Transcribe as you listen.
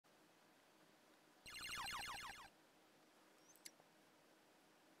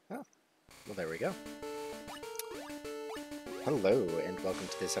Well, there we go. Hello, and welcome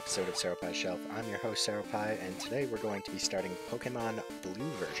to this episode of Seropie'sShelf. I'm your host, Seropie, and today we're going to be starting Pokemon Blue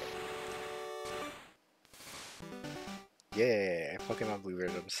version. Yay, Pokemon Blue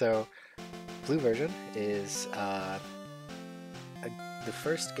version. So, Blue version is the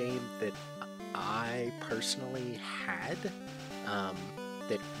first game that I personally had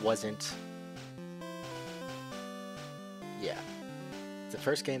that wasn't... Yeah. The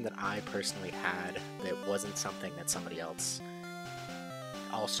first game that I personally had that wasn't something that somebody else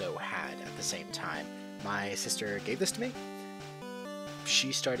also had at the same time. My sister gave this to me.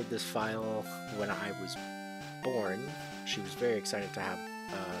 She started this file when I was born. She was very excited to have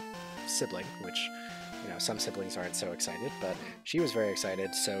a sibling, which, you know, some siblings aren't so excited, but she was very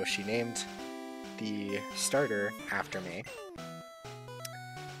excited, so she named the starter after me.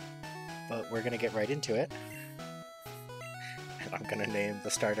 But we're gonna get right into it. I'm gonna name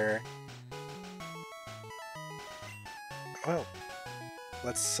the starter... Well,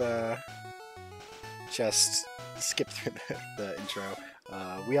 let's just skip through the intro.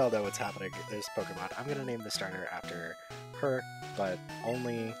 We all know what's happening. There's Pokemon. I'm gonna name the starter after her, but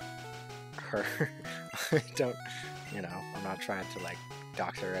only her. I don't, you know, I'm not trying to, like,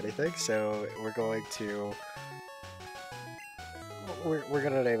 doctor or anything, so we're going to... We're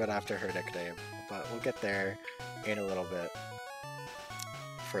gonna name it after her nickname, but we'll get there in a little bit.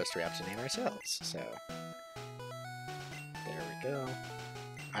 First we have to name ourselves, so there we go.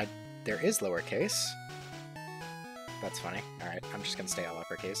 There is lowercase. That's funny. Alright, I'm just gonna stay all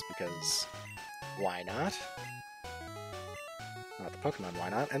uppercase because why not? Not the Pokemon, why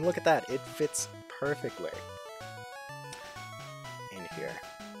not? And look at that, it fits perfectly in here.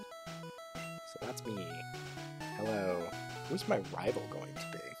 So that's me. Hello. Who's my rival going to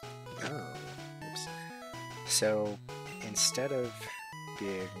be? Oh, oops. So instead of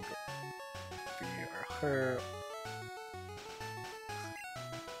being he or her.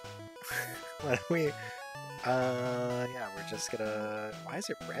 Why don't we, yeah, we're just gonna, why is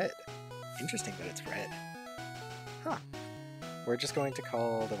it red? Interesting that it's red. Huh. We're just going to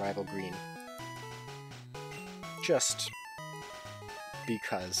call the rival green. Just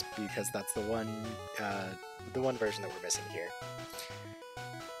because that's the one version that we're missing here.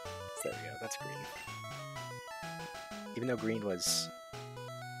 So there we go, that's green. Even though green was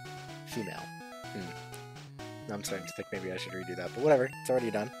female. Now I'm starting to think maybe I should redo that, but whatever, it's already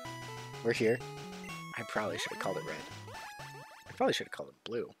done. We're here. I probably should have called it red. I probably should have called it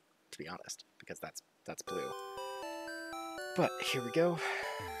blue, to be honest, because that's blue. But here we go.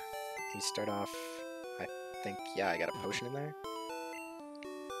 We start off, I think, yeah, I got a potion in there.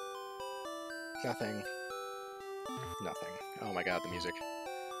 Nothing. Nothing. Oh my god, the music.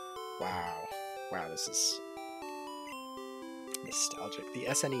 Wow. Wow, this is nostalgic. The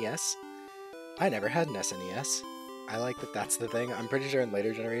SNES? I never had an SNES. I like that that's the thing. I'm pretty sure in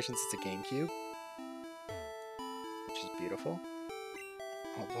later generations it's a GameCube. Which is beautiful.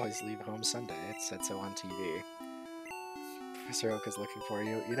 All boys leave home Sunday. It said so on TV. Professor Oak is looking for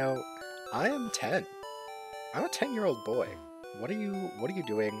you. You know, I am 10. I'm a 10-year-old boy. What are you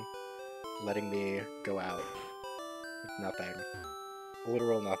doing letting me go out with nothing?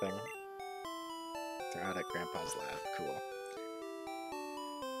 Literal nothing. They're out at Grandpa's lab. Cool.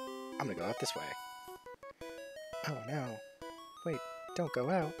 I'm gonna go out this way. Oh no. Wait, don't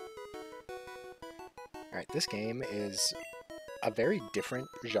go out. Alright, this game is a very different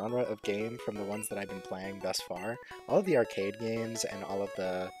genre of game from the ones that I've been playing thus far. All of the arcade games and all of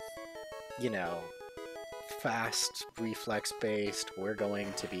the, you know, fast, reflex-based, we're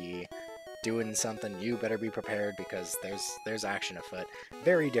going to be doing something, you better be prepared because there's action afoot.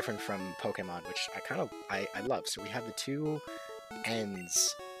 Very different from Pokemon, which I love. So we have the two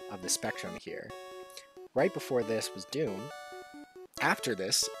ends of the spectrum here. Right before this was Doom. After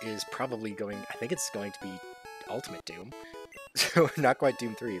this is probably going, I think it's going to be Ultimate Doom. So not quite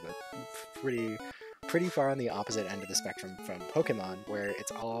Doom 3, but pretty far on the opposite end of the spectrum from Pokemon, where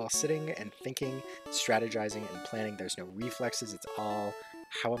it's all sitting and thinking, strategizing, and planning. There's no reflexes, it's all,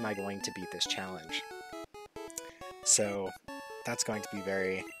 how am I going to beat this challenge? So that's going to be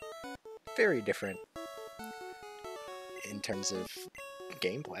very, very different in terms of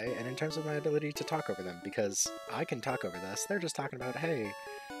gameplay and in terms of my ability to talk over them, because I can talk over this. They're just talking about, hey,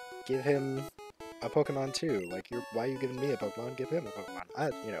 give him a Pokemon too. Like, why are you giving me a Pokemon? Give him a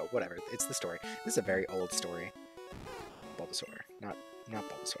Pokemon. You know, whatever. It's the story. This is a very old story. Bulbasaur. Not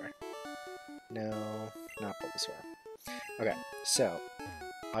Bulbasaur. No, not Bulbasaur. Okay, so,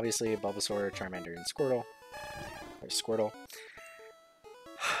 obviously Bulbasaur, Charmander, and Squirtle. There's Squirtle.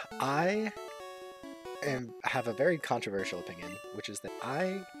 I have a very controversial opinion, which is that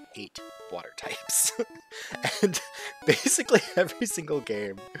I hate water types. And basically every single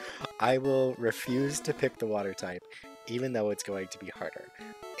game, I will refuse to pick the water type, even though it's going to be harder.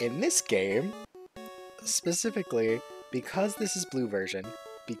 In this game, specifically, because this is blue version,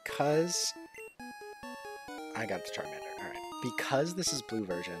 because... I got the Charmander, alright. Because this is blue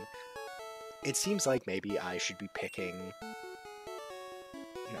version, it seems like maybe I should be picking...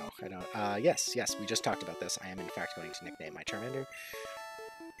 No, I don't. Yes, we just talked about this. I am in fact going to nickname my Charmander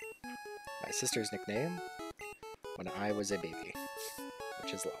my sister's nickname when I was a baby,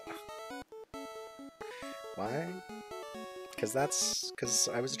 which is Lala. Why? Because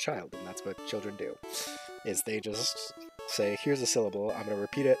I was a child, and that's what children do. Is they just say, here's a syllable, I'm going to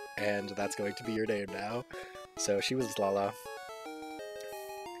repeat it, and that's going to be your name now. So she was Lala.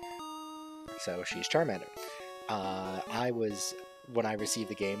 So she's Charmander. When I received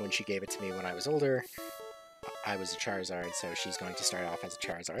the game, when she gave it to me when I was older, I was a Charizard, so she's going to start off as a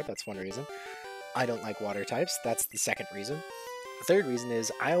Charizard. That's one reason. I don't like water types. That's the second reason. The third reason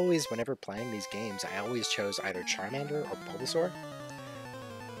is I always, whenever playing these games, I always chose either Charmander or Bulbasaur.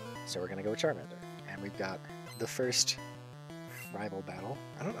 So we're going to go with Charmander. And we've got the first rival battle.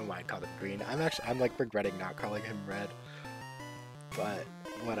 I don't know why I called him green. I'm like regretting not calling him red. But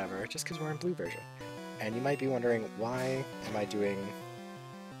whatever, just because we're in blue version. And you might be wondering, why am I doing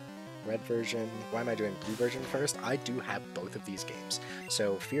red version? Why am I doing blue version first? I do have both of these games.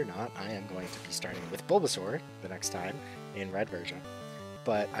 So fear not, I am going to be starting with Bulbasaur the next time in red version.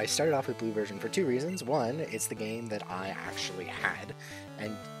 But I started off with blue version for two reasons. One, it's the game that I actually had.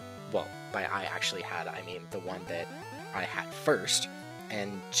 And, well, by I actually had, I mean the one that I had first.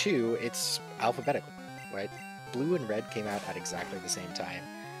 And two, it's alphabetical, right? Blue and red came out at exactly the same time.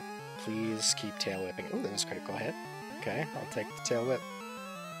 Please keep tail whipping. Oh, there's critical hit. Okay, I'll take the tail whip.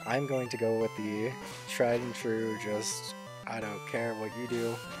 I'm going to go with the tried and true, just, I don't care what you do.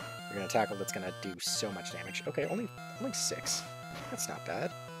 You're going to tackle that's going to do so much damage. Okay, only 6. That's not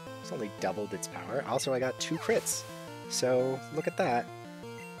bad. It's only doubled its power. Also, I got 2 crits. So, look at that.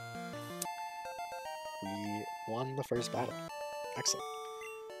 We won the first battle. Excellent.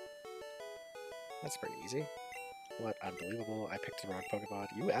 That's pretty easy. What unbelievable. I picked the wrong Pokemon.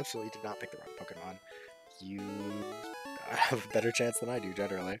 You absolutely did not pick the wrong Pokemon. You have a better chance than I do,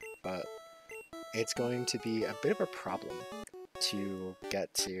 generally. But it's going to be a bit of a problem to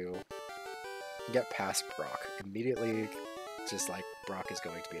get past Brock. Immediately, just like, Brock is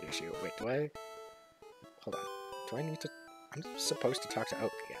going to be an issue. Wait, hold on. Do I need to... I'm supposed to talk to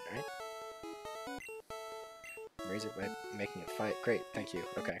Oak again, right? Raise it by making it fight. Great, thank you.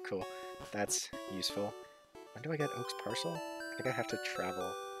 Okay, cool. That's useful. When do I get Oak's parcel? I think I have to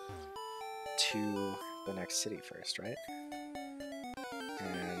travel to the next city first, right?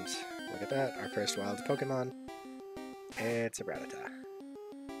 And look at that, our first wild Pokemon. It's a Rattata.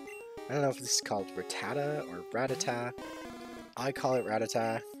 I don't know if this is called Rattata or Rattata. I call it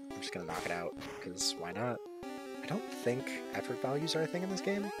Rattata. I'm just gonna knock it out, because why not? I don't think effort values are a thing in this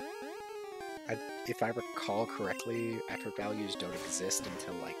game. If I recall correctly, effort values don't exist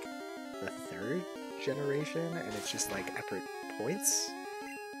until, like, the 3rd generation, and it's just, like, effort points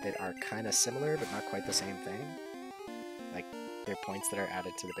that are kind of similar, but not quite the same thing. Like, they're points that are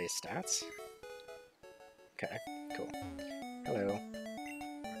added to the base stats. Okay, cool. Hello.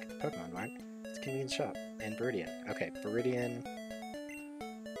 Pokemon Mart. It's a convenience shop. And Viridian. Okay, Viridian.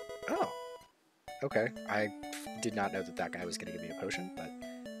 Oh! Okay, I did not know that that guy was going to give me a potion, but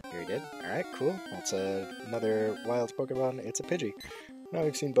here he did. Alright, cool. That's another wild Pokemon. It's a Pidgey. Now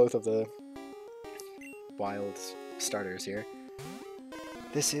we've seen both of the wild starters here.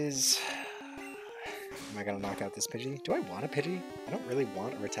 This is... Am I going to knock out this Pidgey? Do I want a Pidgey? I don't really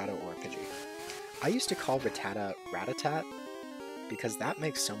want a Rattata or a Pidgey. I used to call Rattata Rattatat, because that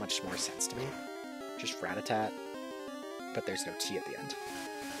makes so much more sense to me. Just Rattatat, but there's no T at the end.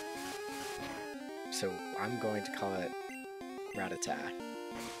 So I'm going to call it Rattata,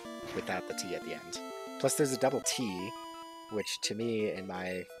 without the T at the end. Plus there's a double T, which to me, in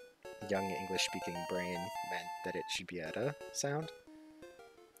my young English-speaking brain, meant that it should be at a sound.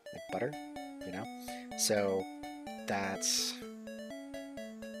 Like butter, you know? So that's...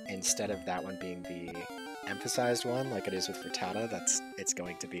 Instead of that one being the emphasized one, like it is with Rattata, it's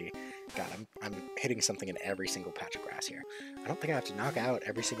going to be... God, I'm hitting something in every single patch of grass here. I don't think I have to knock out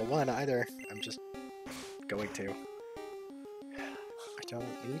every single one either. I'm just going to. I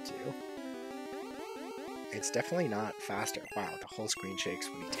don't need to. It's definitely not faster. Wow, the whole screen shakes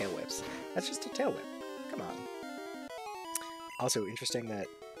when he tail whips. That's just a tail whip. Come on. Also, interesting that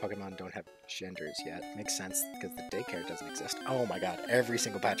Pokemon don't have genders yet. Makes sense, because the daycare doesn't exist. Oh my god, every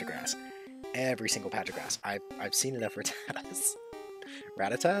single patch of grass. every single patch of grass. I've seen enough Rattatas.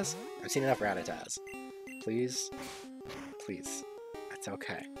 Rattatas? I've seen enough Rattatas. Please, please. That's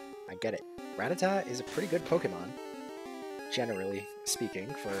okay. I get it. Rattata is a pretty good Pokemon, generally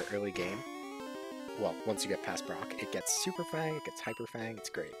speaking, for early game. Well, once you get past Brock, it gets Super Fang, it gets Hyper Fang, it's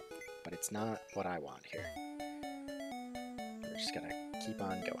great. But it's not what I want here. We're just gonna keep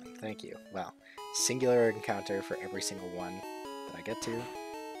on going. Thank you. Well, singular encounter for every single one that I get to.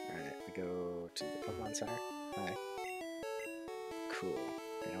 Alright, we go to the Pokemon Center. Hi. Cool.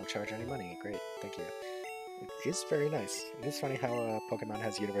 They don't charge any money. Great. Thank you. It is very nice. It is funny how Pokemon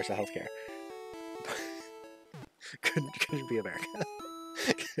has universal healthcare. couldn't be America.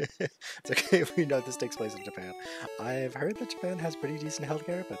 It's okay if we know this takes place in Japan. I've heard that Japan has pretty decent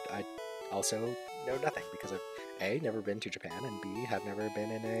healthcare, but I also know nothing because I've A, never been to Japan, and B, have never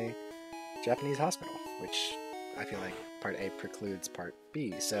been in a Japanese hospital, which I feel like part A precludes part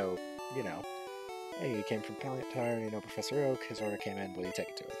B, so, you know. Hey, you came from Palantir, you know Professor Oak, his order came in, will you take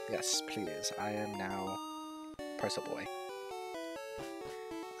it to him? Yes, please. I am now Parcel Boy.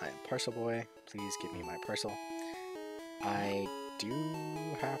 I am Parcel Boy, please give me my parcel. I do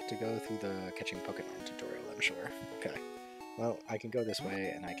have to go through the catching Pokemon tutorial, I'm sure. Okay. Well, I can go this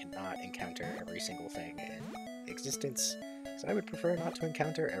way, and I cannot encounter every single thing in existence, so I would prefer not to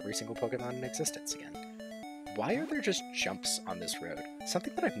encounter every single Pokemon in existence again. Why are there just jumps on this road?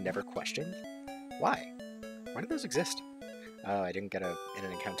 Something that I've never questioned? Why? Why do those exist? Oh, I didn't get an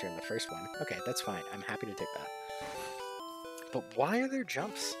encounter in the first one. Okay, that's fine. I'm happy to take that. But why are there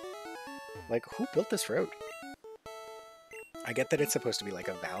jumps? Like, who built this road? I get that it's supposed to be like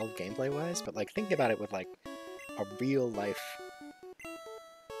a Valve gameplay-wise, but like thinking about it with like a real-life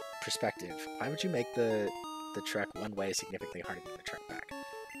perspective, why would you make the trek one way significantly harder than the trek back?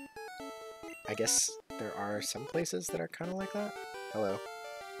 I guess there are some places that are kind of like that. Hello.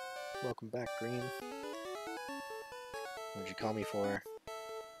 Welcome back, Green. What did you call me for?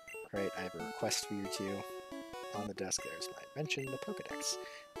 Right, I have a request for you two. On the desk there's my invention, the Pokedex.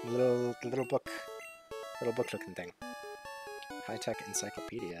 The little book-looking thing. High-tech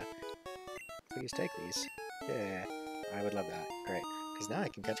encyclopedia. Please take these. Yeah, I would love that. Great, because now I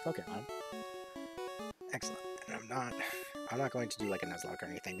can catch Pokemon. Excellent. And I'm not going to do like a Nuzlocke or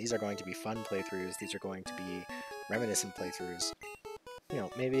anything. These are going to be fun playthroughs. These are going to be reminiscent playthroughs. You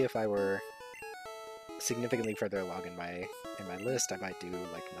know, maybe if I were significantly further along in my list, I might do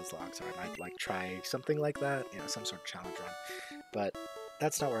like Nuzlocks, or I might like try something like that. You know, some sort of challenge run. But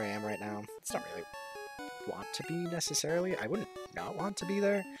that's not where I am right now. It's not really want to be necessarily. I wouldn't not want to be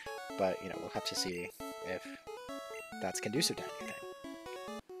there, but you know, we'll have to see if that's conducive to anything.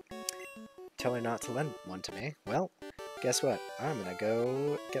 Tell her not to lend one to me. Well, guess what? I'm gonna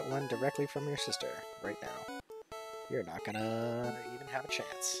go get one directly from your sister right now. You're not gonna even have a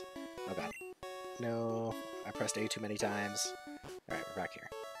chance. Oh god. No, I pressed A too many times. Alright, we're back here.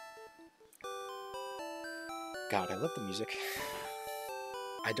 God, I love the music.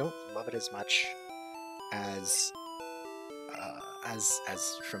 I don't love it as much as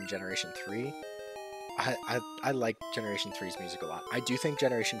from Generation 3. I like Generation 3's music a lot. I do think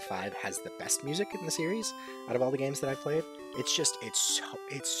Generation 5 has the best music in the series out of all the games that I've played.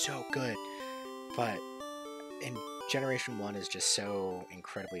 It's so good. But in Generation 1 is just so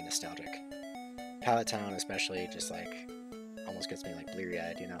incredibly nostalgic. Pallet Town especially just like almost gets me like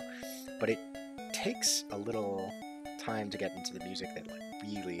bleary-eyed, you know. But it takes a little time to get into the music that like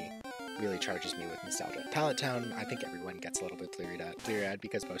really charges me with nostalgia. Pallet Town, I think everyone gets a little bit bleary-eyed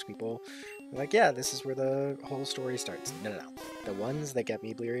because most people are like, yeah, this is where the whole story starts. No. The ones that get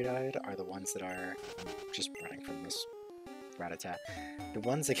me bleary-eyed are the ones that are... I'm just running from this Rattata. The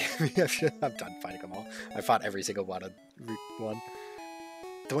ones that get me... I'm done fighting them all. I fought every single one of one.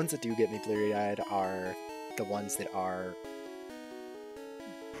 The ones that do get me bleary-eyed are the ones that are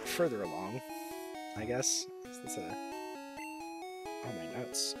further along, I guess. Is this a... Oh, my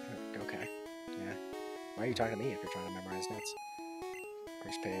notes. Okay. Yeah. Why are you talking to me if you're trying to memorize notes?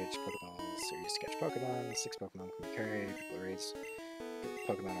 First page, Pokeballs are used to catch Pokemon. 6 Pokemon can be carried. People raise.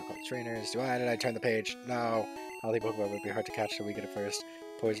 Pokemon are called trainers. Did I turn the page? No. Healthy Pokemon would be hard to catch, so we get it first.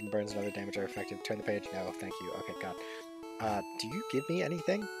 Poison, burns, and other damage are effective. Turn the page? No, thank you. Okay, God. Do you give me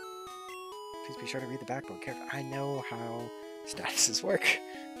anything? Please be sure to read the backboard carefully. I know how statuses work.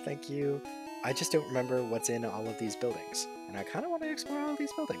 Thank you. I just don't remember what's in all of these buildings, and I kind of want to explore all of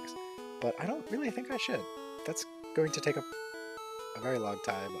these buildings, but I don't really think I should. That's going to take a very long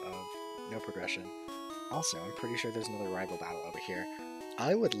time of no progression. Also, I'm pretty sure there's another rival battle over here.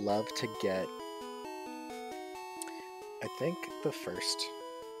 I would love to get, I think, the first...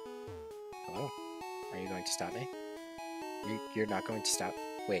 Hello? Are you going to stop me? You're not going to stop...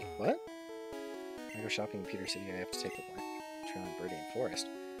 Wait, what? I go shopping in Peter City, I have to take the trail in Viridian Forest.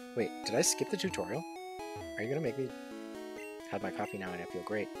 Wait, did I skip the tutorial? Are you gonna make me have my coffee now and I feel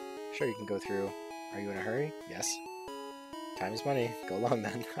great? Sure, you can go through. Are you in a hurry? Yes. Time is money. Go along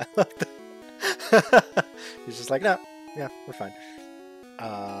then. I love that. He's just like, no, yeah, we're fine.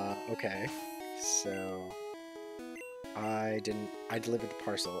 Okay. So I delivered the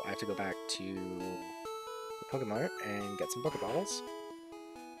parcel. I have to go back to the Pokemon and get some Pokeballs.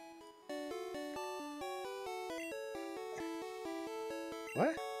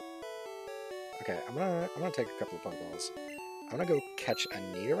 What? Okay, I'm gonna take a couple of Pokeballs. I'm gonna go catch a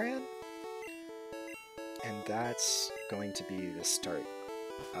Nidoran, and that's going to be the start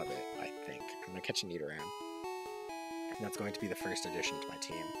of it, I think. I'm gonna catch a Nidoran, and that's going to be the first addition to my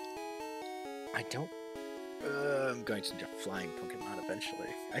team. I don't... I'm going to do a flying Pokemon eventually.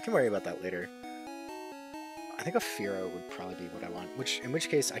 I can worry about that later. I think a Fearow would probably be what I want, in which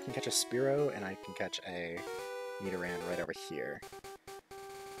case I can catch a Spearow, and I can catch a Nidoran right over here.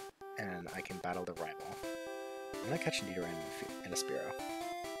 And I can battle the rival. I'm gonna catch a Nidoran and a Spearow.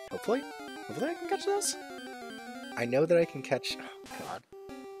 Hopefully I can catch those? I know that I can catch... Oh god.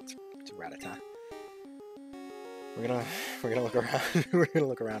 It's a Rattata. We're gonna look around. We're gonna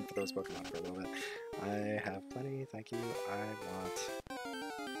look around for those Pokemon for a little bit. I have plenty, thank you. I want...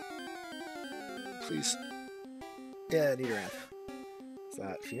 Please. Yeah, Nidoran. Is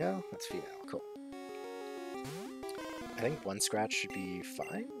that female? That's female. Cool. I think one scratch should be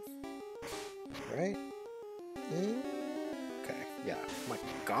fine. Right? Okay, yeah. Oh my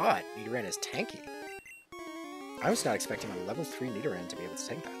god, Nidoran is tanky. I was not expecting a level 3 Nidoran to be able to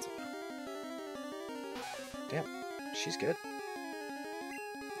tank that so well. Damn, she's good.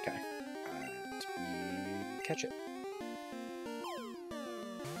 Okay, and we catch it.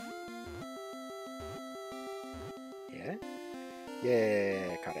 Yeah?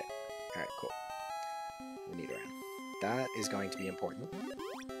 Yeah, caught it. Alright, cool. The Nidoran. That is going to be important.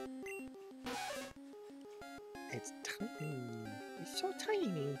 It's tiny. It's so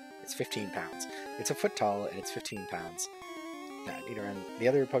tiny. It's 15 pounds. It's a foot tall, and it's 15 pounds. Yeah, Nidoran. The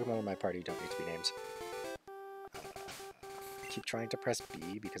other Pokemon in my party don't need to be named. I keep trying to press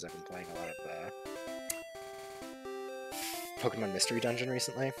B because I've been playing a lot of Pokemon Mystery Dungeon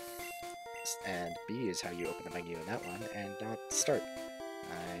recently. And B is how you open the menu in that one, and not start.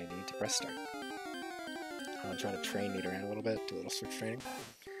 I need to press start. I'm trying to train Nidoran a little bit, do a little switch training.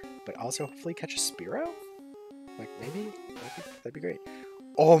 But also hopefully catch a Spearow? Like, maybe? That'd be great.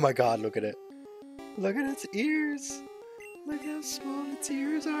 Oh my god, look at it. Look at its ears. Look how small its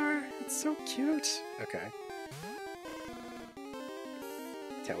ears are. It's so cute. Okay.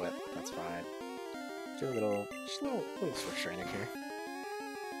 Tail Whip, that's fine. Do a little switch training here.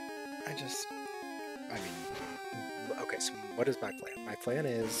 Okay, so what is my plan? My plan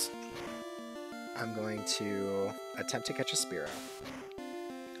is I'm going to attempt to catch a Spearow.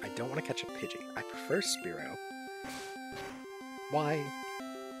 I don't want to catch a Pidgey. I prefer Spearow. Why?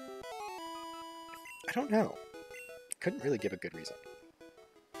 I don't know. Couldn't really give a good reason.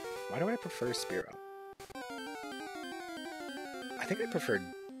 Why do I prefer Spearow? I think I preferred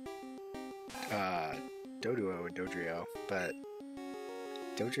Doduo and Dodrio, but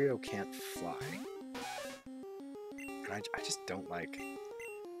Dodrio can't fly. And I just don't like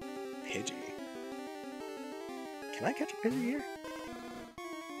Pidgey. Can I catch a Pidgey here?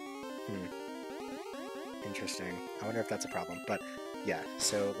 Interesting. I wonder if that's a problem. But yeah,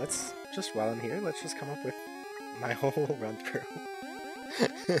 so let's just, while I'm here, let's just come up with my whole run through.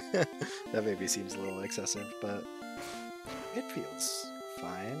 That maybe seems a little excessive, but it feels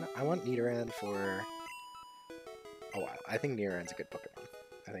fine. I want Nidoran for a while. I think Nidoran's a good Pokemon.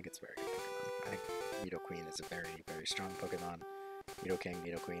 I think it's a very good Pokemon. I think Nidoqueen is a very, very strong Pokemon. Nidoking,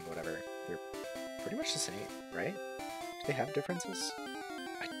 Nidoqueen, whatever. They're pretty much the same, right? Do they have differences?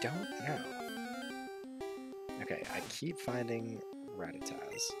 I don't know. Okay, I keep finding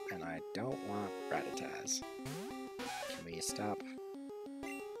Rattatas, and I don't want Rattatas. Can we stop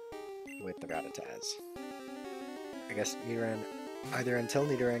with the Rattatas? I guess Nidoran, either until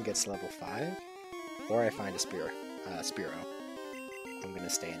Nidoran gets level 5, or I find a Spearow. I'm gonna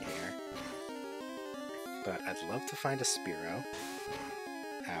stay in here. But I'd love to find a Spearow.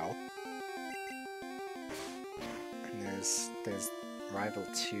 Ow. And there's Rival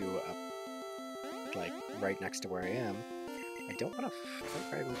 2 up, like, right next to where I am. I don't want to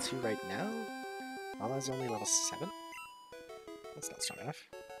fight Rival 2 right now. Lala's only level 7? That's not strong enough.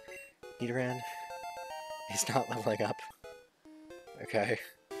 Nidoran is not leveling up. Okay.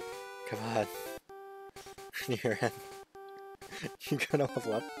 Come on. Nidoran. You gonna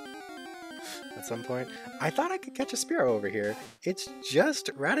level up? at some point. I thought I could catch a Spearow over here. It's just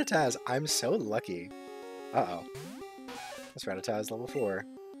Rattata's. I'm so lucky. Uh-oh. This Rattata is level 4.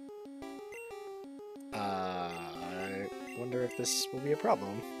 I wonder if this will be a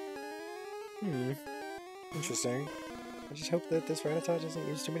problem. Interesting. I just hope that this Rattata doesn't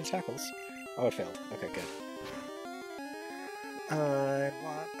use too many tackles. Oh, it failed. Okay, good.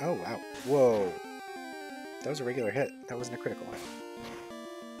 Oh, wow. Whoa. That was a regular hit. That wasn't a critical hit.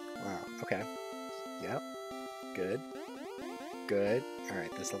 Wow. Okay. Yep. Good. Good.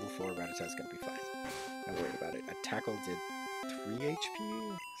 Alright, this level 4 Rattata is going to be fine. I'm worried about it. A tackle did 3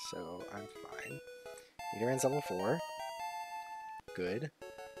 HP, so I'm fine. Nidoran's level 4. Good.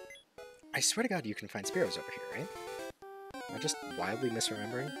 I swear to God you can find Spearows over here, right? Am I just wildly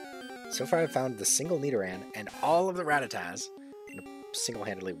misremembering? So far I've found the single Nidoran and all of the Rattatas. I'm going to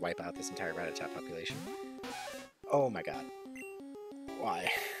single-handedly wipe out this entire Rattata population. Oh my God. Why?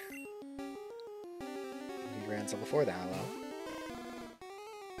 Nidoran's level 4 then, hello.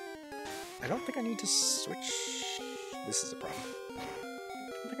 I don't think I need to switch... This is a problem. I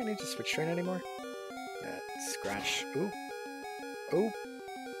don't think I need to switch train anymore. Scratch. Oop. Oop.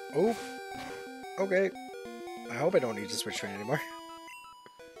 Oop. Okay. I hope I don't need to switch train anymore.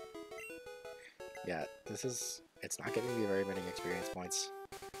 Yeah, this is... It's not giving me very many experience points.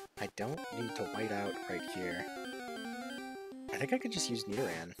 I don't need to white out right here. I think I could just use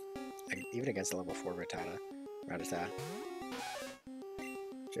Nidoran. Even against the level 4 Rattata.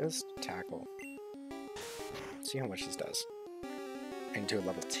 Just tackle. See how much this does. Into a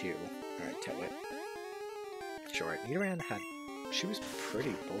level 2. Alright, tail whip. Sure, Nidoran had... She was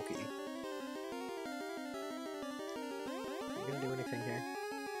pretty bulky. Are we gonna do anything here?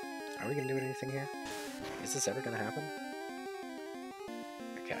 Are we gonna do anything here? Is this ever gonna happen?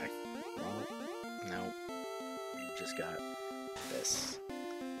 Okay. Well, no. We just got this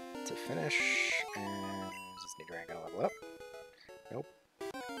to finish, and is Nidoran gonna level up? Nope.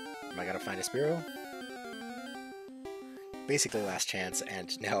 Am I gonna find a Spearow? Basically last chance,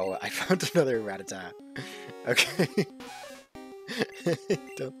 and no, I found another Rattata. Okay.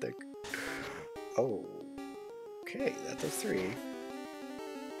 Don't think. Oh. Okay, that does 3.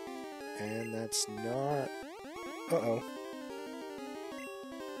 And that's not... Uh-oh.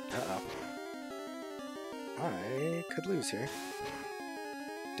 Uh-oh. I could lose here.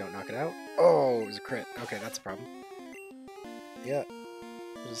 Don't knock it out. Oh, it was a crit. Okay, that's a problem. Yeah.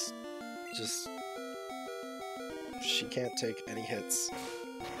 Just... She can't take any hits.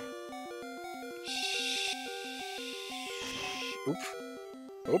 Oop.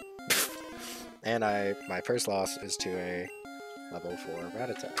 Oop. And my first loss is to a level 4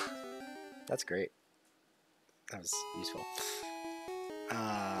 Rattata. That's great. That was useful.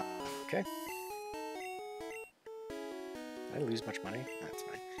 Okay. Did I lose much money? That's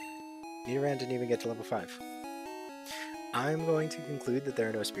fine. Nidoran didn't even get to level 5. I'm going to conclude that there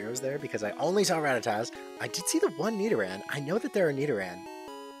are no Spearows there because I only saw Rattatas. I did see the one Nidoran. I know that there are Nidoran.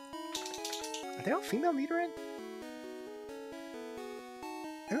 Are they all female Nidoran?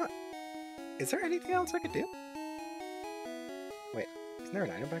 Is there anything else I could do? Wait, isn't there an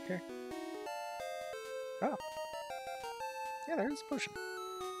item back here? Oh. Yeah, there is a potion.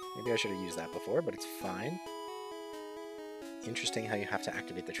 Maybe I should have used that before, but it's fine. Interesting how you have to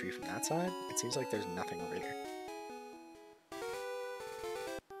activate the tree from that side. It seems like there's nothing over here.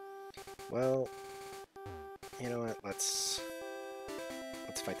 Well, you know what? Let's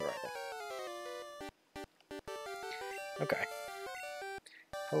fight the rival. Okay.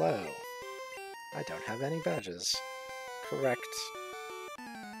 Hello. I don't have any badges. Correct.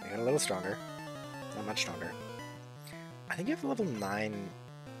 I got a little stronger. Not much stronger. I think you have a level 9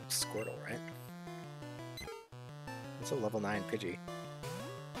 Squirtle, right? It's a level 9 Pidgey.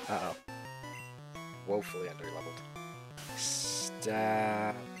 Uh-oh. Woefully underleveled.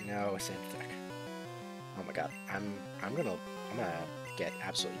 No, Sand Attack. Oh my god. I'm gonna get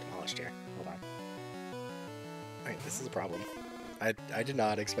absolutely demolished here. Hold on. Wait, this is a problem. I did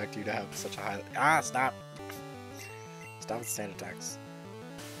not expect you to have such a high... Ah, stop! Stop with Sand Attacks.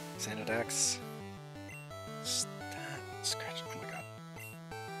 Sand Attacks. Stop. Scratch. Oh my god.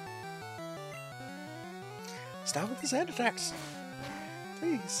 Stop with the Sand Attacks!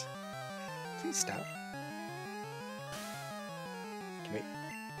 Please. Please stop.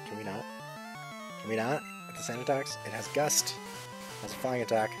 Can we not? Can we not? With the Sand Attacks? It has Gust. It has a Flying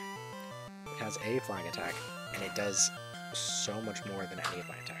Attack. It has a Flying Attack. And it does so much more than any of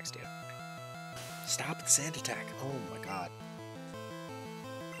my attacks do. Stop the Sand Attack! Oh my god.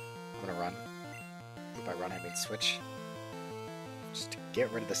 I'm gonna run. If I run, I mean switch. Just to get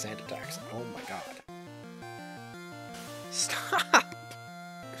rid of the Sand Attacks. Oh my god. Stop!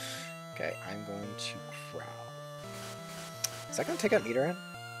 Okay, I'm going to Growl. Is that going to take out Nidoran?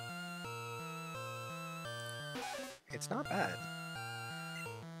 It's not bad.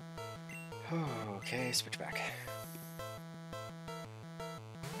 Oh, okay, switch back.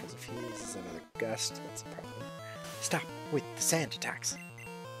 Because if he uses another Gust, that's a problem. Stop with the sand attacks!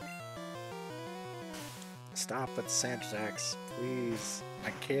 Stop with the sand attacks, please. I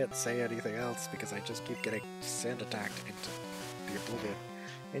can't say anything else because I just keep getting sand attacked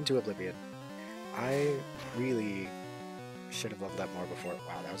into oblivion. I really should have leveled up more before.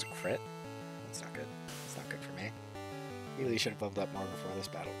 Wow, that was a crit. That's not good. It's not good for me. Really should have leveled up more before this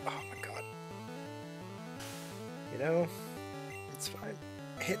battle. Oh my god. You know, it's fine.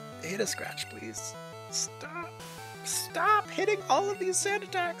 Hit a scratch, please. Stop. Stop hitting all of these sand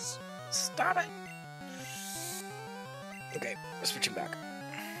attacks. Stop it. Okay, we're switching back.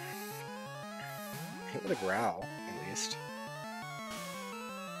 Hit with a Growl, at least.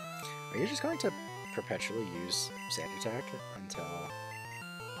 Are you just going to perpetually use Sand Attack until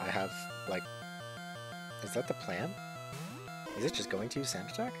I have, like... Is that the plan? Is it just going to use Sand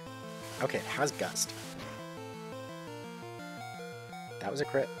Attack? Okay, it has Gust. That was a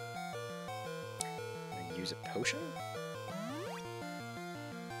crit. I'm gonna use a potion?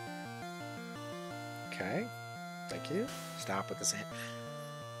 Okay. Thank you. Stop with the sand.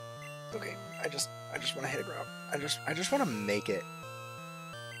 Okay, I just want to hit a Growl. I just want to make it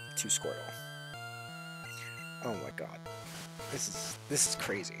to Squirtle. Oh my god. This is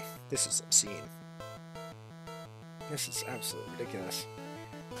crazy. This is obscene. This is absolutely ridiculous.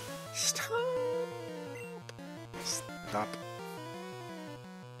 Stop! Stop.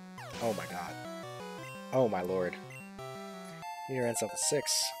 Oh my god. Oh my lord. Nidoran's level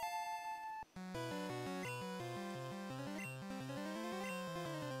 6.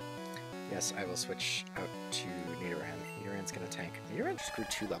 Yes, I will switch out to Nidoran. Nidoran's gonna tank. Nidoran just grew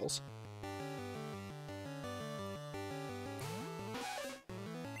 2 levels.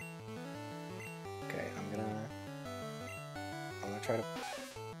 Okay, I'm gonna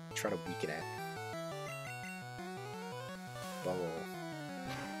try to weaken it. Bubble.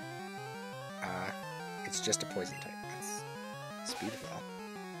 It's just a poison type. That's Speedball.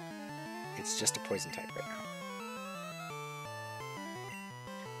 It's just a poison type right now.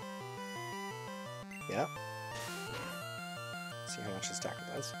 Yep. See how much this tackle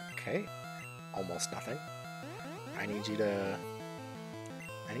does. Okay. Almost nothing. I need you to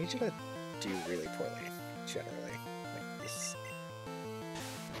do really poorly, generally. Like this.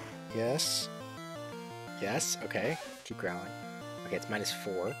 Yes. Yes, okay. Keep growling. Okay, it's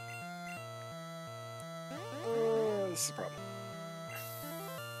 -4. Oh, this is a problem.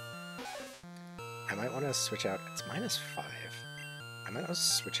 I might want to switch out. It's -5. I might want to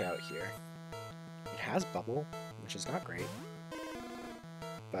switch out here. It has Bubble, which is not great.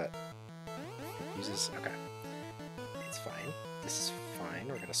 But it uses... Okay. It's fine. This is fine.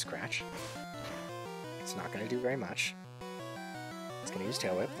 We're going to scratch. It's not going to do very much. It's going to use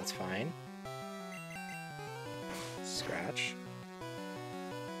Tail Whip. That's fine. Scratch.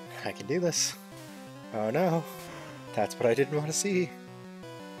 I can do this. Oh no. That's what I didn't want to see.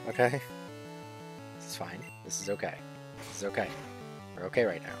 Okay. This is fine. This is okay. This is okay. We're okay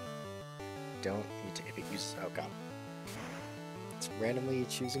right now. Don't need to... If it uses... Oh god. It's randomly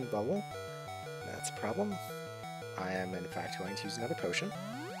choosing Bubble. That's a problem. I am in fact going to use another potion.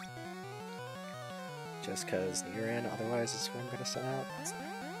 Just because Nidoran otherwise is who I'm going to send out. That's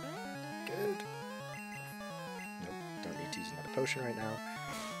not good. Nope, don't need to use another potion right now.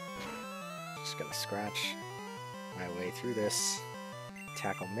 Just going to scratch my way through this.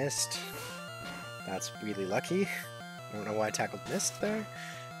 Tackle missed. That's really lucky. I don't know why Tackle missed there.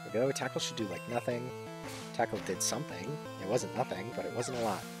 There we go. Tackle should do like nothing. Tackle did something. It wasn't nothing, but it wasn't a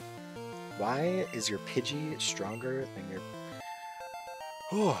lot. Why is your Pidgey stronger than your...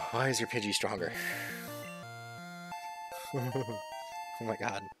 Oh, why is your Pidgey stronger? Oh my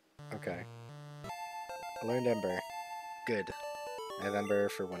god. Okay. I learned Ember. Good. I have Ember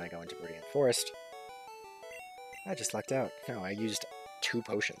for when I go into Viridian Forest. I just lucked out. No, I used 2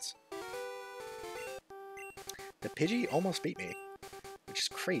 potions. The Pidgey almost beat me, which is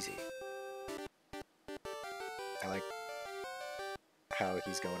crazy. I like how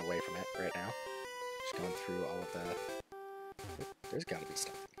he's going away from it right now. Just going through all of the... There's gotta be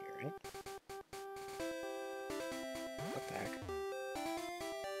stuff in here, right? What the heck?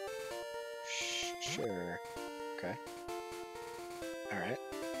 Sure. Okay. Alright.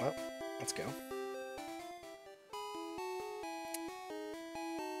 Well, let's go.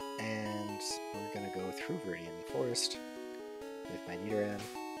 And we're gonna go through Viridian Forest with my Nidoran.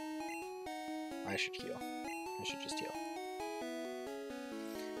 I should heal. I should just heal.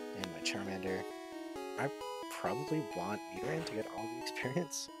 And my Charmander. I probably want Nidoran to get all the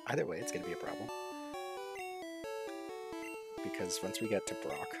experience. Either way, it's going to be a problem. Because once we get to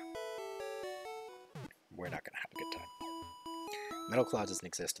Brock, we're not going to have a good time. Metal Claw doesn't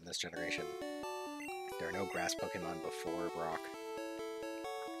exist in this generation. There are no grass Pokemon before Brock.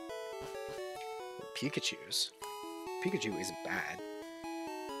 Pikachu's. Pikachu isn't bad.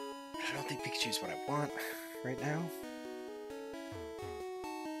 But I don't think Pikachu's what I want right now.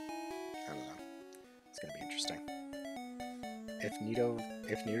 I don't know. It's gonna be interesting.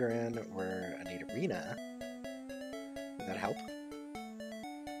 If Nidoran were a Nidorina, would that help?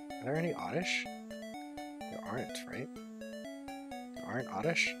 Are there any Oddish? There aren't, right? There aren't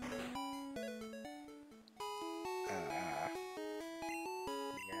Oddish? Yeah.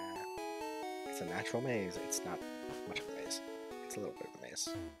 It's a natural maze. It's not much of a maze. It's a little bit of a maze.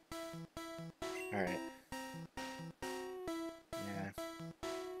 Alright. Yeah.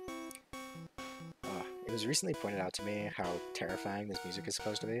 It was recently pointed out to me how terrifying this music is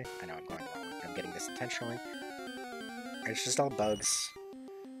supposed to be. I know I'm going wrong. I'm getting this intentionally. It's just all bugs.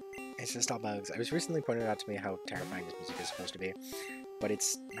 It's just all bugs. It was recently pointed out to me how terrifying this music is supposed to be. But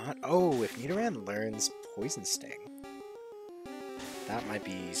it's not. Oh, if Nidoran learns Poison Sting, that might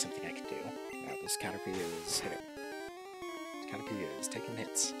be something I could do. Now, this Caterpie is hitting. This Caterpie is taking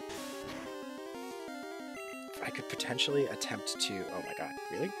hits. I could potentially attempt to... Oh my god,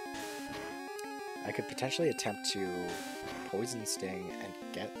 really? I could potentially attempt to Poison Sting and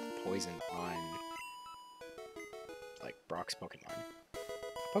get poison on, like, Brock's Pokemon.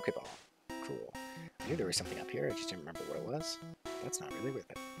 Pokeball. Cool. I knew there was something up here, I just didn't remember what it was. That's not really worth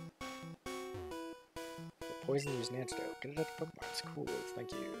it. The poison use an antidote. Get it at the Pokemon's. Cool,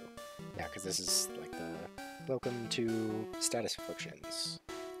 thank you. Yeah, because this is, like, the welcome to status functions.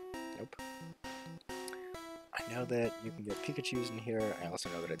 Nope. I know that you can get Pikachus in here. I also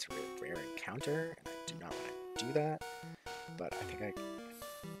know that it's a really rare encounter, and I do not want to do that. But I think I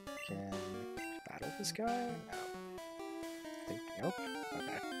can battle this guy? No. I think, nope.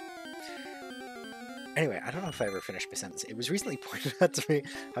 Okay. Anyway, I don't know if I ever finished my sentence. It was recently pointed out to me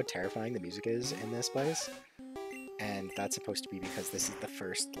how terrifying the music is in this place. And that's supposed to be because this is the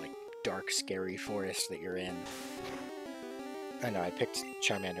first, like, dark, scary forest that you're in. I know, I picked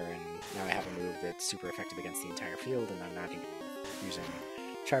Charmander, and now I have a move that's super effective against the entire field, and I'm not even using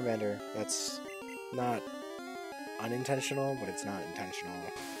Charmander. That's not unintentional, but it's not intentional.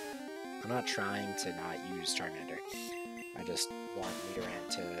 I'm not trying to not use Charmander. I just want Nidoran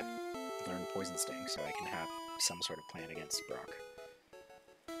to learn Poison Sting so I can have some sort of plan against Brock.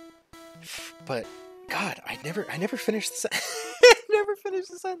 But, God, I never finished the I never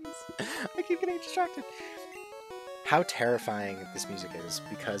finished the sentence. I keep getting distracted. How terrifying this music is,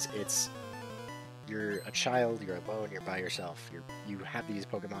 because you're a child, you're alone, you're by yourself, you have these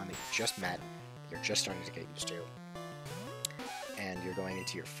Pokemon that you just met, you're just starting to get used to, and you're going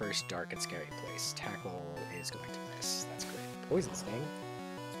into your first dark and scary place. Tackle is going to miss. That's great. Poison Sting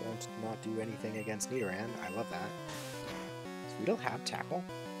is going to not do anything against Nidoran. I love that. So we don't have Tackle.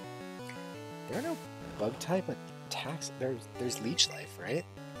 There are no bug type attacks. There's Leech Life, right?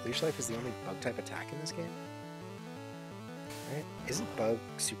 Leech Life is the only bug type attack in this game. Right? Isn't Bug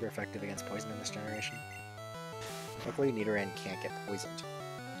super effective against poison in this generation? Luckily, Nidoran can't get poisoned.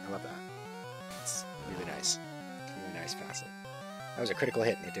 I love that. It's really nice. Really nice facet. That was a critical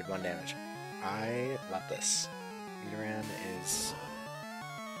hit and it did 1 damage. I love this. Nidoran is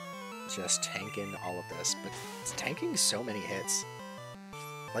just tanking all of this, but it's tanking so many hits.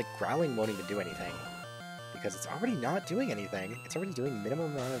 Like, Growling won't even do anything, because it's already not doing anything. It's already doing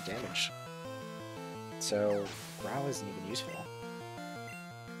minimum amount of damage. So, Growl isn't even useful.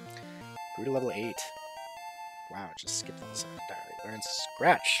 Grew to level 8. Wow, just skipped level 7 entirely. Learn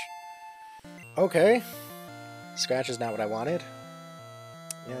Scratch. Okay. Scratch is not what I wanted.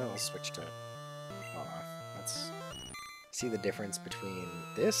 Yeah, I'll switch to... let's see the difference between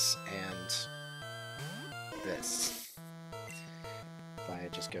this and this. If I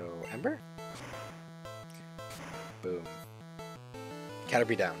just go Ember. Boom.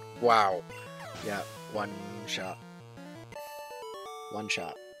 Caterpie down. Wow. Yeah, one shot. One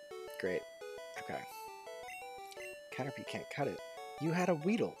shot. Great. Okay. Caterpie can't cut it. You had a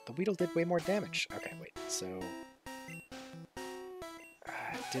Weedle. The Weedle did way more damage. Okay, wait. So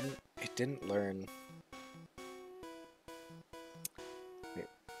it didn't learn. Wait,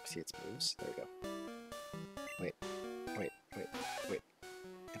 see its moves? There we go. Wait.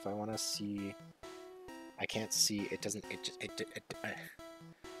 If I want to see, I can't see. It doesn't.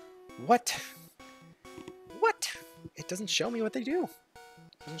 What? What? It doesn't show me what they do.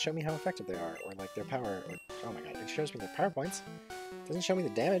 It doesn't show me how effective they are, or like their power, or oh my god, it shows me their power points. It doesn't show me the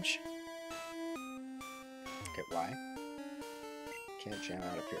damage. Okay, why? Can't jam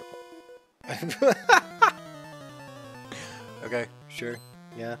out a pure pole. Okay, sure.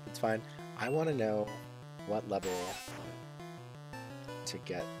 Yeah, that's fine. I want to know what level to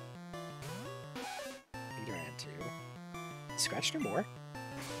get Nidoran to. Scratch no more?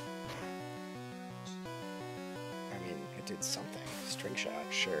 I mean, it did something. String shot,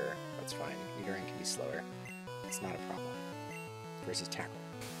 sure. That's fine. Nidoran can be slower. It's not a problem. Versus Tackle.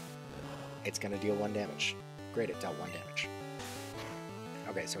 It's gonna deal 1 damage. Great, it dealt 1 damage.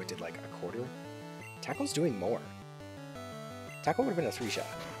 Okay, so it did like a quarter. Tackle's doing more. Tackle would have been a 3-shot.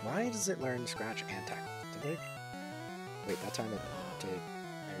 Why does it learn Scratch and Tackle? Did it? Wait, that time it did.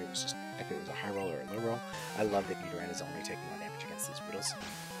 Maybe it was just if it was a high roll or a low roll. I love that Nidoran is only taking 1 damage against these Weedles.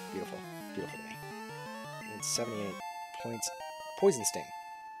 Beautiful. Beautiful to me. And 78 points. Poison Sting.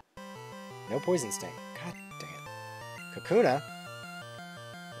 No Poison Sting. God dang it. Kakuna?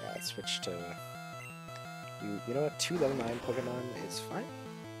 Yeah, let's switch to... You know what? 2 level 9 Pokemon is fine.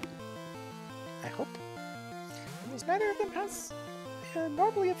 I hope. Because neither of them has a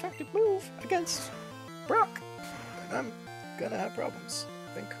normally effective move against Brock. And I'm gonna have problems,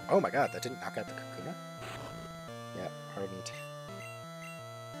 I think. Oh my god, that didn't knock out the Kakuna? Yeah, hardened.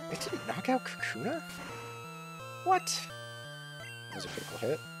 It didn't knock out Kakuna? What? That was a critical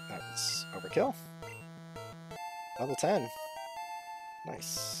hit. That was overkill. Level 10.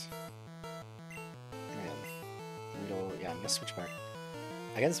 Nice. Man. Weedle, yeah, I'm gonna switch back.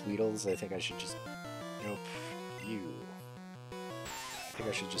 Against Weedles, I think I should just... Nope. You. I think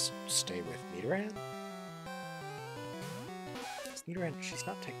I should just stay with Nidoran. Nidoran, she's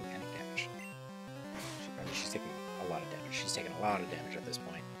not taking any damage. I mean, she's taking a lot of damage. She's taking a lot of damage at this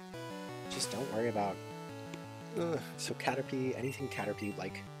point. Just don't worry about... So Caterpie, anything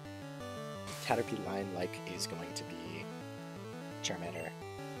Caterpie-like, Caterpie line-like is going to be Charmander.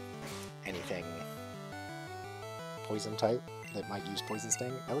 Anything Poison type that might use Poison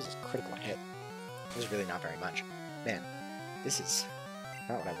Sting, that was a critical hit. It was really not very much. Man, this is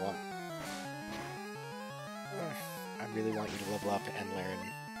not what I want. I really want you to level up and learn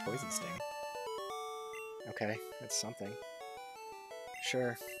Poison Sting. Okay, that's something.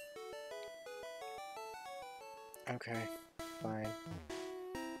 Sure. Okay, fine.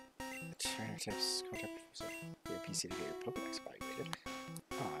 Trainer tips, contact for your PC to get your Pokédex evaluated.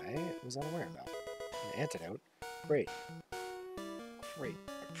 I was unaware of that. An antidote? Great. Great.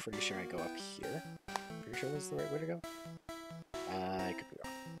 I'm pretty sure I go up here. Pretty sure this is the right way to go? I could be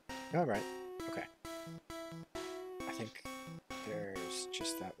wrong. No, I'm right. Okay. I think there's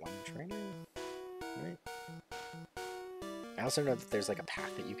just that one trainer, right? I also know that there's like a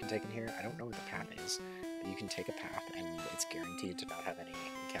path that you can take in here. I don't know what the path is, but you can take a path and it's guaranteed to not have any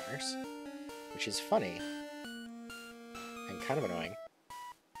encounters, which is funny and kind of annoying.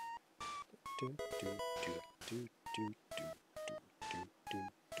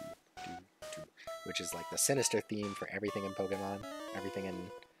 Which is like the sinister theme for everything in Pokemon, everything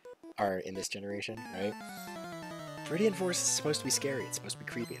in this generation, right? Viridian Forest is supposed to be scary, it's supposed to be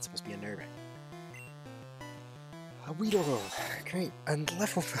creepy, it's supposed to be unnerving. A Weedle! Great, and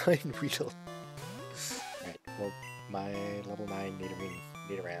level 9 Weedle. Right, well, my level 9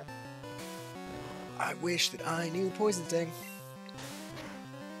 Nidoran. I wish that I knew Poison Sting.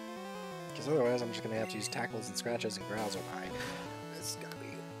 Because otherwise I'm just going to have to use Tackles and Scratches and Growls. Oh my, this is going to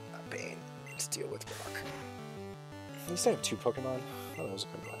be a pain to deal with Brock. At least I have 2 Pokemon. Oh, that was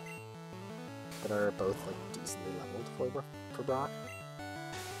a good one. That are both like decently leveled for Brock.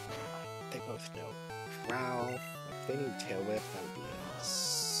 They both know Growl. Like, if they knew Tail Whip, that would be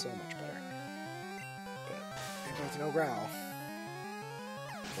so much better. But they both know Growl.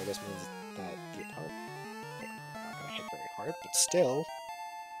 So I guess means that the opponent not gonna hit very hard, but still.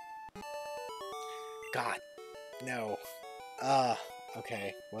 God, no.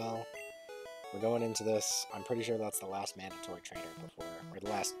 Okay, well, we're going into this. I'm pretty sure that's the last mandatory trainer before, or the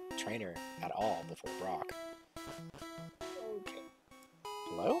last trainer at all before Brock. Okay.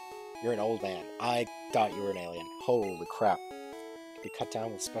 Hello? You're an old man. I thought you were an alien. Holy crap. Be cut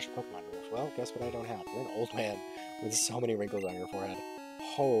down with special Pokemon rules. Well, guess what I don't have? You're an old man with so many wrinkles on your forehead.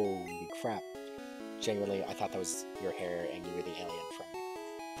 Holy crap. Genuinely, I thought that was your hair and you were the alien from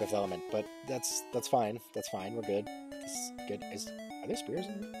Fifth Element, but that's fine. That's fine. We're good. This good. Are there spears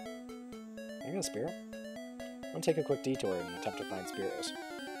in here? I got a spear. I'm gonna take a quick detour and attempt to find spears.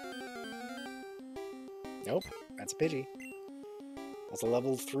 Nope, that's a Pidgey. That's a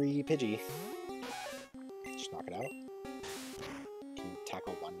level 3 Pidgey. Just knock it out. Can you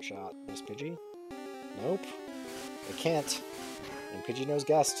tackle one-shot this Pidgey? Nope. It can't. And Pidgey knows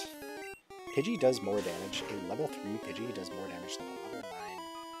Gust. Pidgey does more damage. A level 3 Pidgey does more damage than a level 9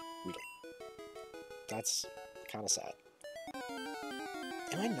 Weedle. That's kind of sad.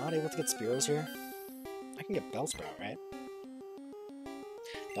 Am I not able to get Spearows here? I can get Bellsprout, right?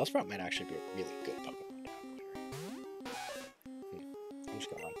 Bellsprout might actually be a really good Pokemon. I'm just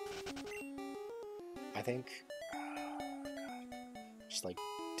gonna run. I think... just like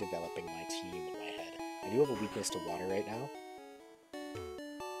developing my team in my head. I do have a weakness to water right now.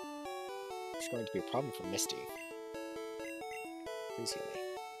 It's going to be a problem for Misty. Please heal me.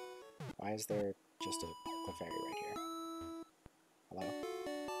 Why is there just a Clefairy right here? Hello?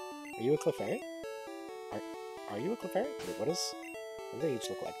 Are you a Clefairy? Are you a Clefairy? Wait, what do they each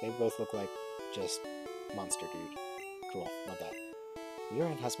look like? They both look like just monster dude. Cool, love that.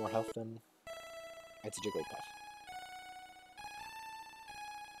 Urine has more health than... It's a Jigglypuff.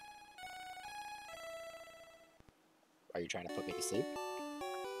 Are you trying to put me to sleep?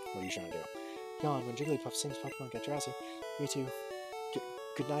 What are you trying to do? Yawn, when Jigglypuff sings, Pokemon get drowsy. Me too.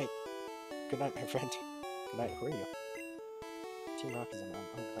 Good night. Good night, my friend. Good night, who are you? Team Rock is around.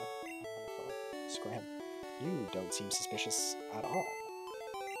 Oh, no. I'm on the phone. Scram. You don't seem suspicious at all.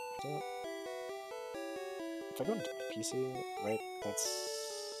 I don't... If I go into my PC, right, that's...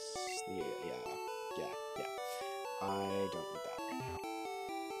 Yeah. I don't need that right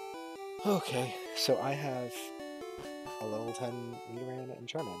now. Okay, so I have a level 10 Nidoran and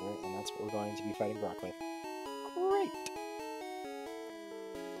Charmander, and that's what we're going to be fighting Brock with. Great!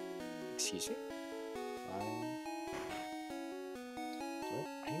 Excuse me?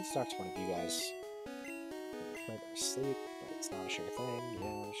 I need to talk to one of you guys. They're asleep, but it's not a sure thing.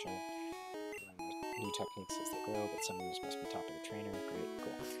 Yeah, sure. Learn new techniques as they grow, but some moves must be taught by the trainer. Great,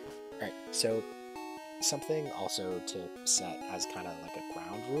 cool. Alright, so something also to set as kind of like a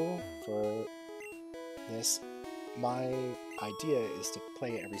ground rule for this. My idea is to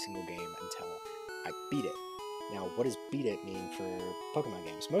play every single game until I beat it. Now, what does beat it mean for Pokemon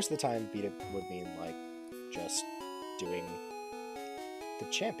games? Most of the time, beat it would mean, like, just doing the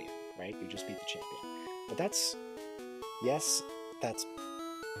champion, right? You just beat the champion. But that's... Yes, that's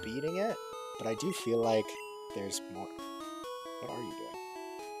beating it, but I do feel like there's more... What are you doing?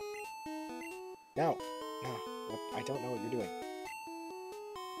 No. I don't know what you're doing.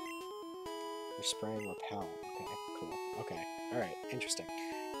 You're spraying Repel. Okay, cool. Okay, alright, interesting.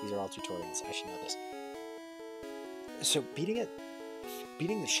 These are all tutorials. I should know this. So, beating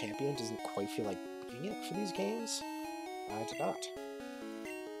the champion doesn't quite feel like beating it for these games. I did not.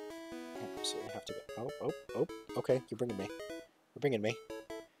 Oh, so we have to go. Oh, okay, you're bringing me. You're bringing me.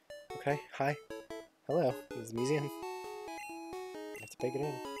 Okay, hi. Hello, this is the museum. You have to take it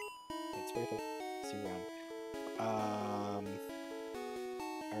in. It's worth it. See you around.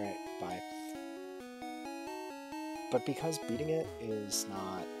 Alright, bye. But because beating it is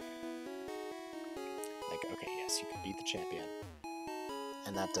not... Like, okay, yes, you can beat the champion.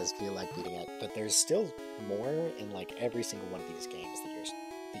 And that does feel like beating it. But there's still more in, like, every single one of these games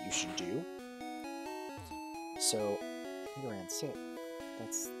that you should do. So, Nidoran, sit.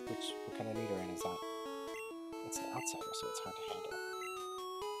 What kind of Nidoran is that? It's an outsider, so it's hard to handle.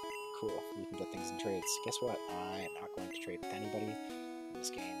 Cool, you can get things in trades. Guess what? I am not going to trade with anybody in this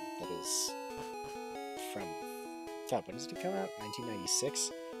game that is from... God, when did it come out?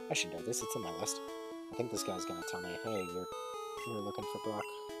 1996? I should know this, it's on my list. I think this guy's gonna tell me, hey, you're looking for Brock.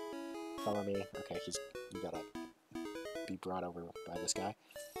 Follow me. Okay, you gotta be brought over by this guy.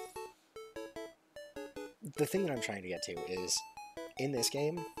 The thing that I'm trying to get to is, in this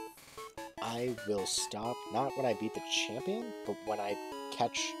game, I will stop, not when I beat the champion, but when I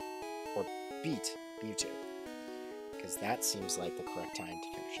catch or beat Mewtwo. Because that seems like the correct time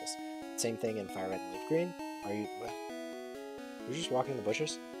to finish this. Same thing in Fire Red and Leaf Green. You're just walking in the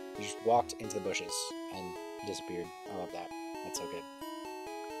bushes? You just walked into the bushes and disappeared. I love that. That's so good.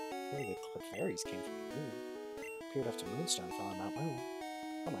 Where the Clefairies came from the moon. Appeared after Moonstone fell on Mount Moon.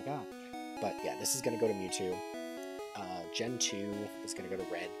 Oh my god. But yeah, this is going to go to Mewtwo. Gen 2 is going to go to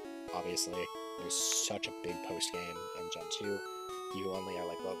Red, obviously. There's such a big post-game in Gen 2. You only are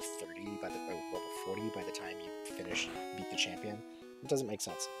like level 30 level 40 by the time you finish beat the champion. It doesn't make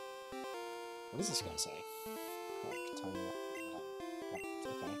sense. What is this guy say? I can tell you.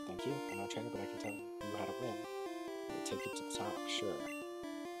 Okay, thank you. I'm not a trainer, but I can tell you how to win. I'll take you to the top, sure.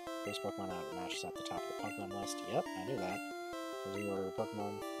 First Pokemon out matches at the top of the Pokemon list. Yep, I knew that. Using the order of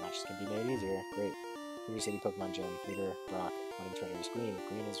Pokemon, matches can be made easier. Great. Here's City Pokemon Gym. Leader, Brock. Winning trainer is Green.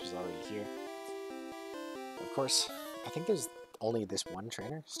 Green was already here. Of course, I think there's only this one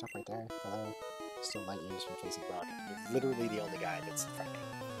trainer. Stop right there. Hello. Still light years from facing Brock. You're literally the only guy that's in front of me.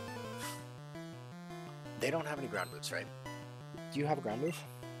 They don't have any ground moves, right? Do you have a ground move?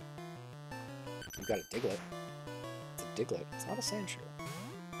 You've got a Diglett. It's a Diglett. It's not a Sandshrew.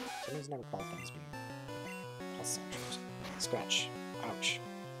 Somebody's never called things being Centers. Scratch. Ouch.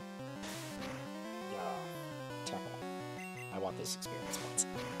 Tackle. I want this experience points.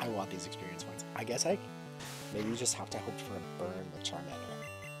 I want these experience points. I guess maybe you just have to hope for a burn with Charmander.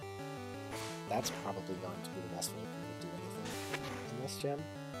 That's probably going to be the best way for me to do anything in this gym.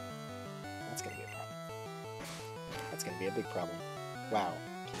 That's going to be a problem. That's going to be a big problem. Wow.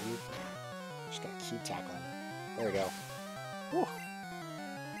 Can you... Just gotta keep tackling. There we go. Whew.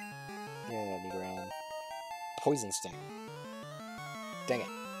 Yeah, Nidoran. Poison Sting. Dang it.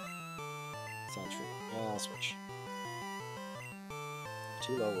 Sandshrew. Yeah, I'll switch.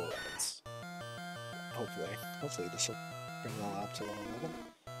 2 level 11s. Hopefully this will bring them all up to level 11.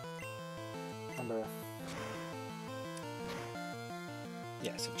 Remember.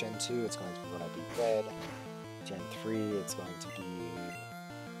 Yeah, so Gen 2, it's going to be when I beat Red. Gen 3, it's going to be...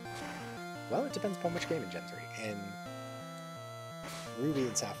 Well, it depends upon which game in Gen 3. In Ruby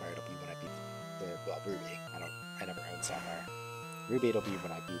and Sapphire, it'll be when I beat the... Well, Ruby. I never owned Sapphire. Ruby, it'll be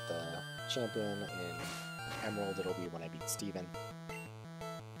when I beat the champion. In Emerald, it'll be when I beat Steven.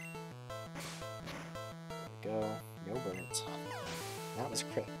 There we go. No burnt. That was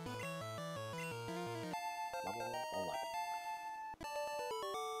crit. Level 11.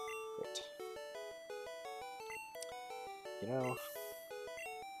 Great. You know...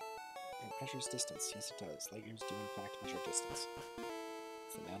 It measures distance. Yes, it does. Light years do, in fact, measure distance.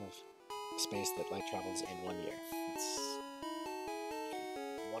 It's the amount of space that light travels in 1 year. It's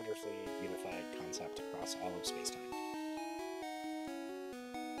a wonderfully unified concept across all of space-time.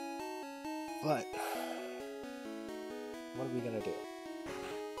 But, what are we gonna do?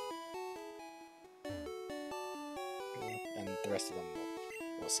 And the rest of them,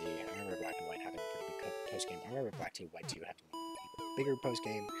 we'll see. I remember Black and White having a pretty big post-game. I remember Black 2, White 2 having bigger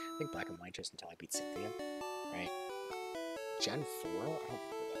post-game. I think Black and White just until I beat Cynthia, right? Gen 4? I don't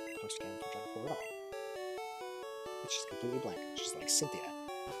remember the post-game for Gen 4 at all. It's just completely blank. It's just like Cynthia,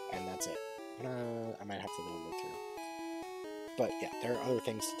 and that's it. I might have to look through. But yeah, there are other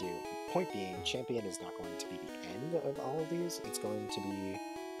things to do. Point being, Champion is not going to be the end of all of these. It's going to be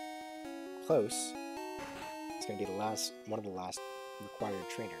close. It's going to be one of the last required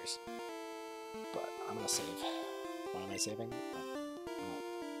trainers. But I'm going to save. Why am I saving?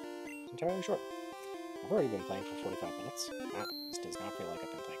 Entirely sure. I've already been playing for 45 minutes. This does not feel like I've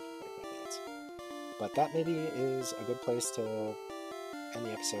been playing for 45 minutes. But that maybe is a good place to end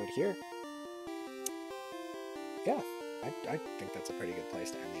the episode here. Yeah, I think that's a pretty good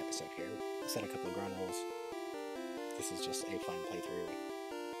place to end the episode here. I set a couple of ground rules. This is just a fun playthrough.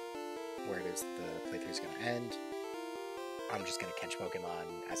 Where it is the playthrough is going to end. I'm just going to catch Pokemon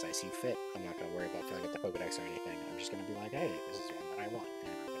as I see fit. I'm not going to worry about filling up the Pokedex or anything. I'm just going to be like, hey, this is one that I want,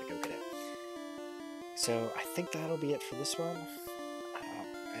 and I'm going to go get it. So I think that'll be it for this one.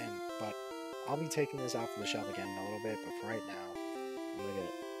 But I'll be taking this off the shelf again in a little bit, but for right now, I'm going to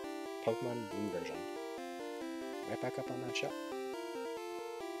get Pokemon Blue version right back up on that shelf.